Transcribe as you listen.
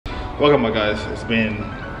Welcome my guys, it's been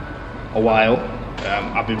a while.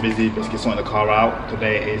 I've been busy basically sorting the car out.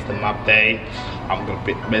 Today is the map day. I'm going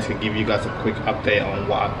to basically give you guys a quick update on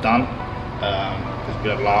what I've done. It's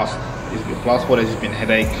been a last 4 days, it's been a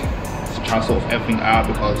headache. It's trying to sort everything out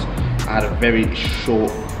because I had a very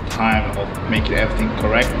short time of making everything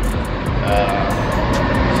correct.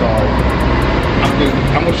 So I'm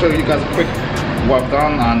going to show you guys a quick what I've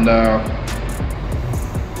done, and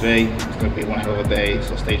today it's going to be one hell of a day,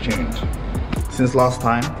 so stay tuned. Since last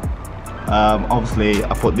time, obviously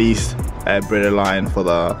I put these braided line for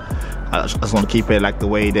the, I just want to keep it like the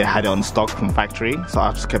way they had it on stock from factory, so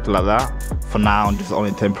I just kept it like that. For now, this is only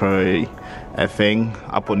a temporary thing.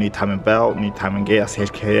 I put new timing belt, new timing gear, that's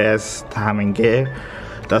HKS timing gear.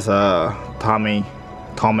 That's a Tommy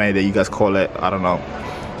that you guys call it, I don't know.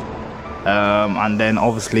 And then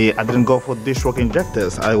obviously I didn't go for dishwasher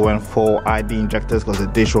injectors. I went for ID injectors because the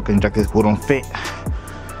dishwasher injectors wouldn't fit.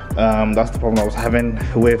 That's the problem I was having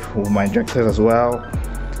with my injectors as well.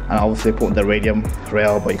 And obviously put the radium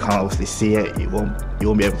rail, but you can't obviously see it. You won't be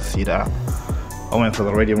able to see that. I went for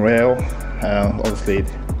the radium rail. Obviously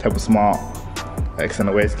Tubro Smart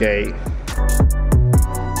external wastegate.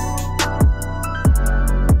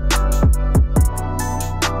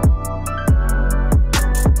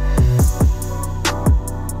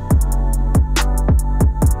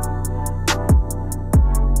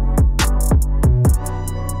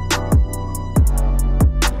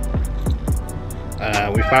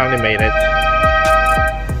 We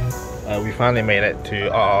finally made it to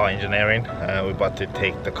RRR Engineering. We're about to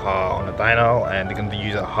take the car on the dyno, and they're going to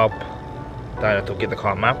use a hub dyno to get the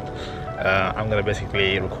car mapped. I'm going to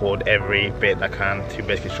basically record every bit I can to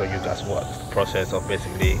basically show you guys what's the process of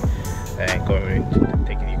basically going to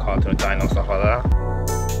taking your car to the dyno and stuff like that.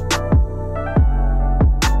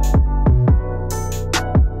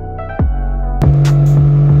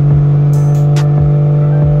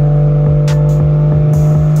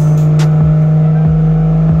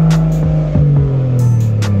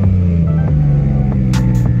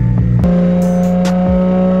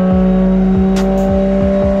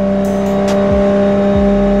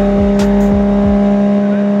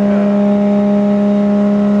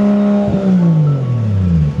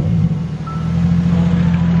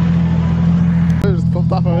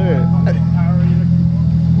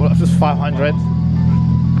 Well, it's just 500. Well,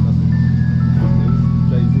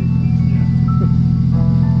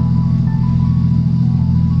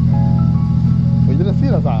 you didn't see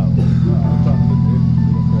that out. I'm trying to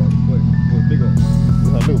look bigger.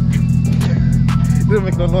 With a loop. It didn't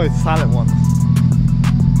make no noise, silent ones.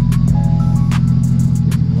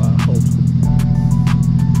 Wow.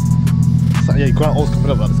 So, yeah, you can't always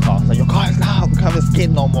complain about this car. It's like, your car is loud, we can't have a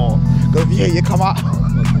skin no more. Go over here, you come out.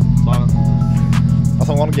 That's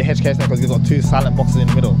why I want to get HKS now, because you've got two silent boxes in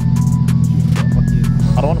the middle.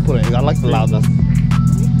 I don't want to put it, I like the loudness.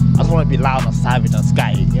 I just want it to be loud and savage and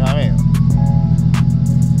scatty, you know what I mean?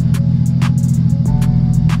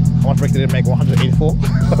 How much brake did it make? 184?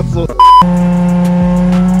 That's so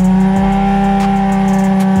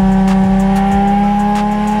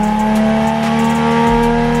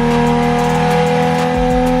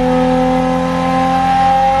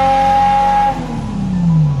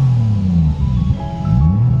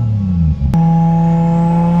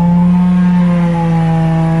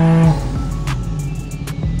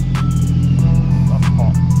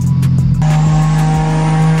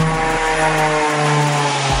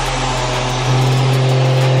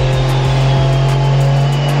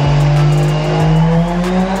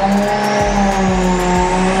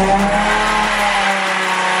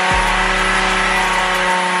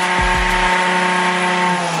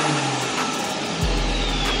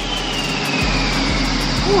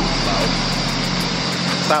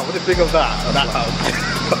what do you think of that? That sound.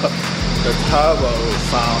 The turbo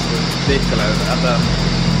sounds ridiculous, and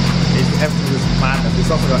everything is madness. It's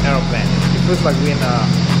also an aeroplane. It feels like we're in a,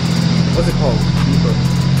 what's it called? Heathrow.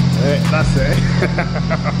 That's it.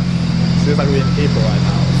 It feels like we're in Heathrow right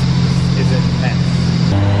now. It's immense.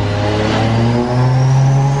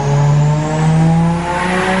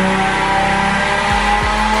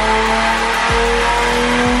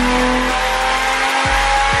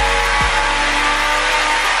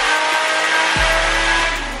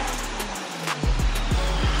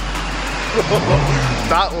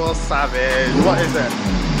 That was savage. What is it?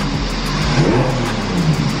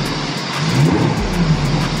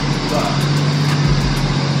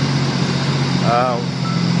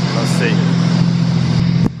 Let's see.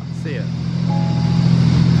 See it.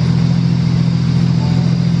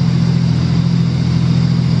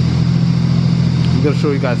 I'm gonna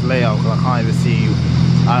show you guys layout because I can't even see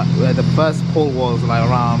Where the first pull was like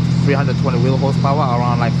around 320 wheel horsepower,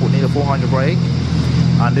 around like nearly 400 brake,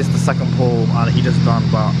 and this is the second pull, and he just done,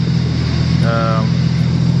 but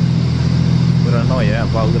we don't know yet,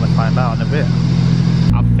 but we're gonna find out in a bit.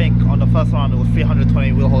 I think on the first round it was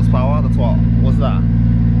 320 wheel horsepower. That's what was that?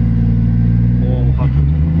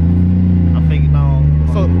 400. I think now.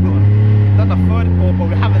 So that's the third pull, but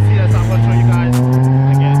we haven't seen it, so I'm gonna show you guys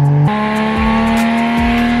again.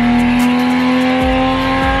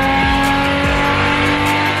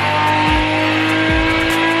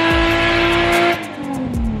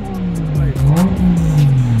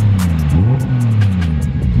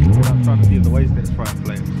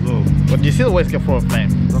 But do you see the waist get full of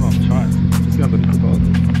flame? I don't know, I'm trying. Just see underneath the boat.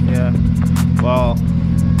 Yeah. Well,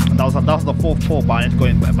 that was the fourth pull, but I need to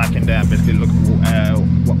go back in there and basically look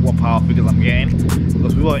what power figures I'm getting.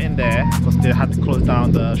 Because we were in there, because they had to close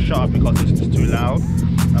down the shop because it's just too loud.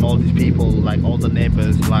 And all these people, like all the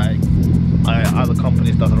neighbors, like other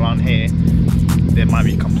companies that's around here, they might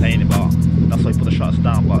be complaining about. That's why we put the shots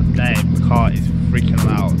down. But damn, the car is freaking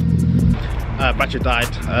loud. Battery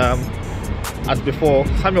died. As before.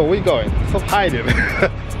 Samuel, where you going? Stop hiding.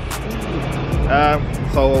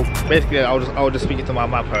 So basically I was just speaking to my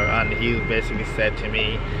mapper, and he basically said to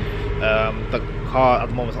me the car at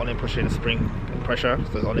the moment is only pushing the spring pressure,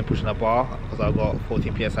 so it's only pushing a bar because I've got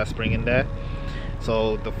 14 psi spring in there.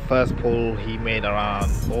 So the first pull he made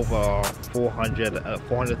around over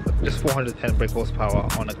 410 brake horsepower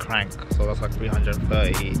on a crank, so that's like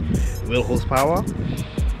 330 wheel horsepower.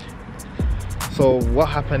 So what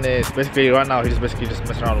happened is basically right now he's basically just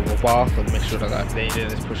messing around with a bar, so make sure that the engine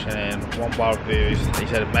is pushing in 1 bar boost. He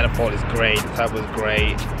said the manifold is great, the turbo is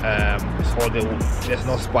great, there's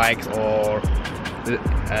no spikes or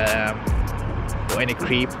any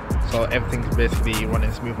creep, so everything's basically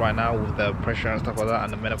running smooth right now with the pressure and stuff like that,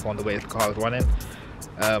 and the manifold the way the car is running.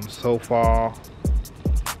 So far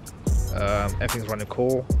everything's running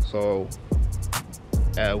cool, so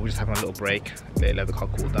we're just having a little break, let the car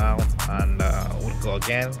cool down, and we'll go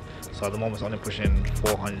again. So at the moment it's only pushing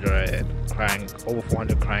 400 crank, over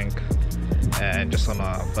 400 crank, and just on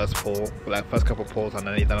our first pull, like first couple of pulls, and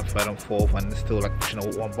then he's done a third and fourth, and it's still like pushing a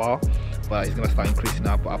 1 bar, but he's gonna start increasing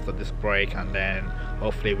up after this break, and then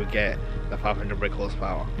hopefully we get the 500 brake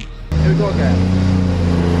horsepower. Here we go again.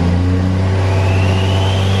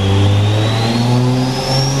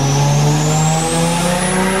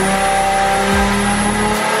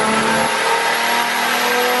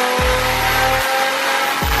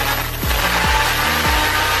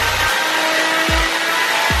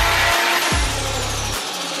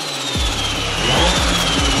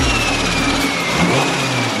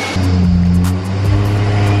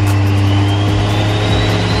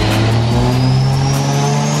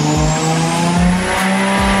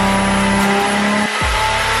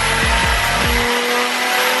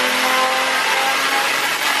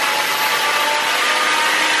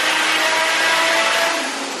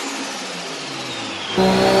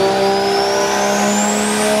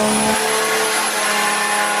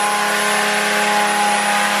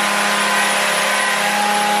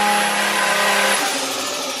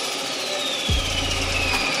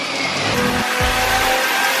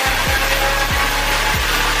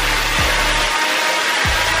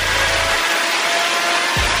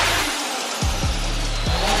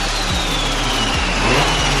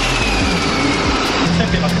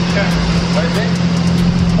 What is it?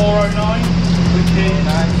 409, which is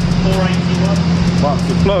 481. What,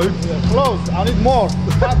 the flow? Yeah, close. I need more.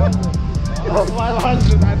 500. Oh,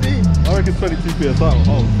 500 I need. I reckon 22 psi.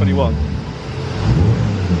 Oh, 21.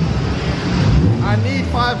 I need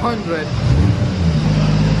 500.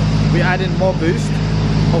 We're adding more boost.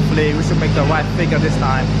 Hopefully we should make the right figure this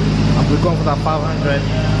time. And we're going for that 500.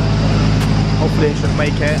 Hopefully we should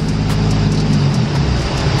make it.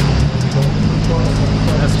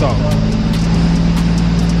 Let's go.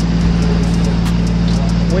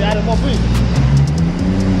 We added more boost.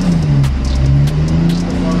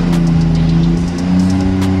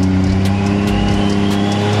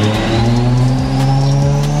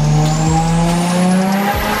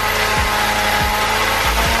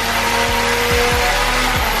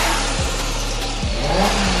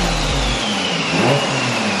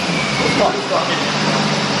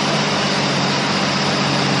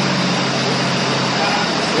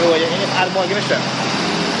 Yang ini add more ignition.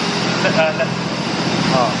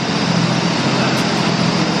 Oh.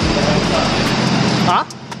 Huh?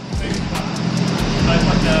 So it's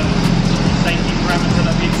like a safety parameter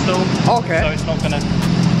that we installed. Okay. So it's not going to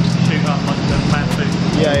shoot up like the man boost.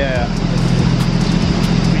 Yeah.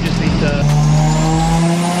 We just need to.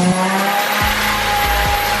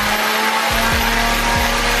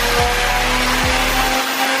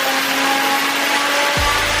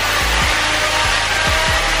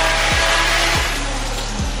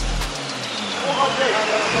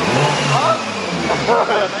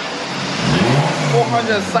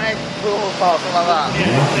 200 side horsepower, something like that. Yeah,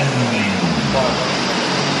 definitely.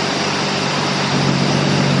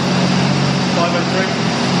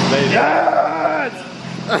 503. Yes!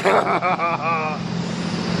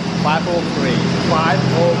 503.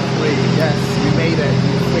 503. Yes, we made it.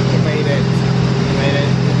 We freaking made it. We made it.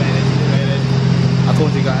 We made it. We made it. I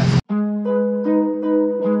told you guys.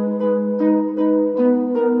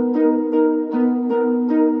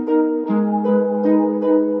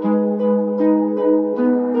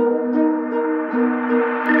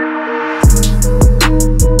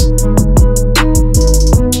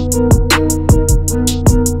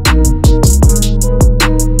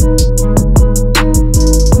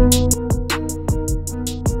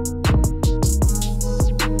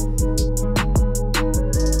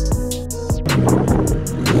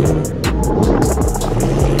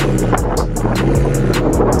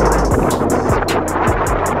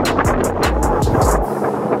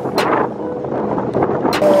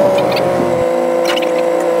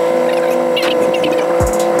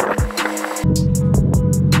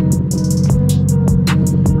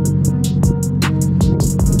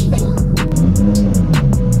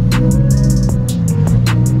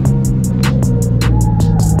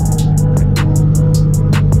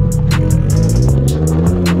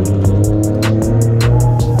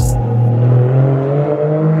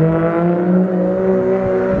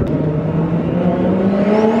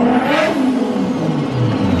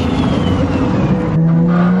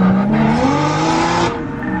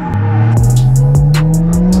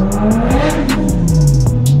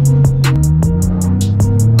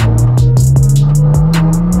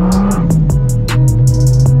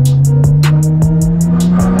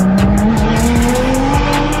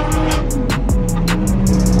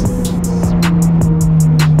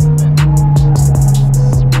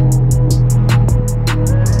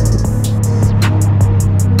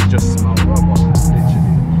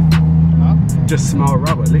 Just smell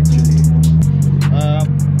rubber, literally.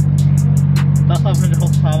 That's 500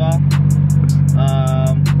 horsepower.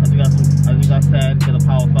 As you guys said, get the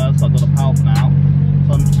power first, so I've got the power now.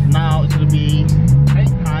 So now it's going to be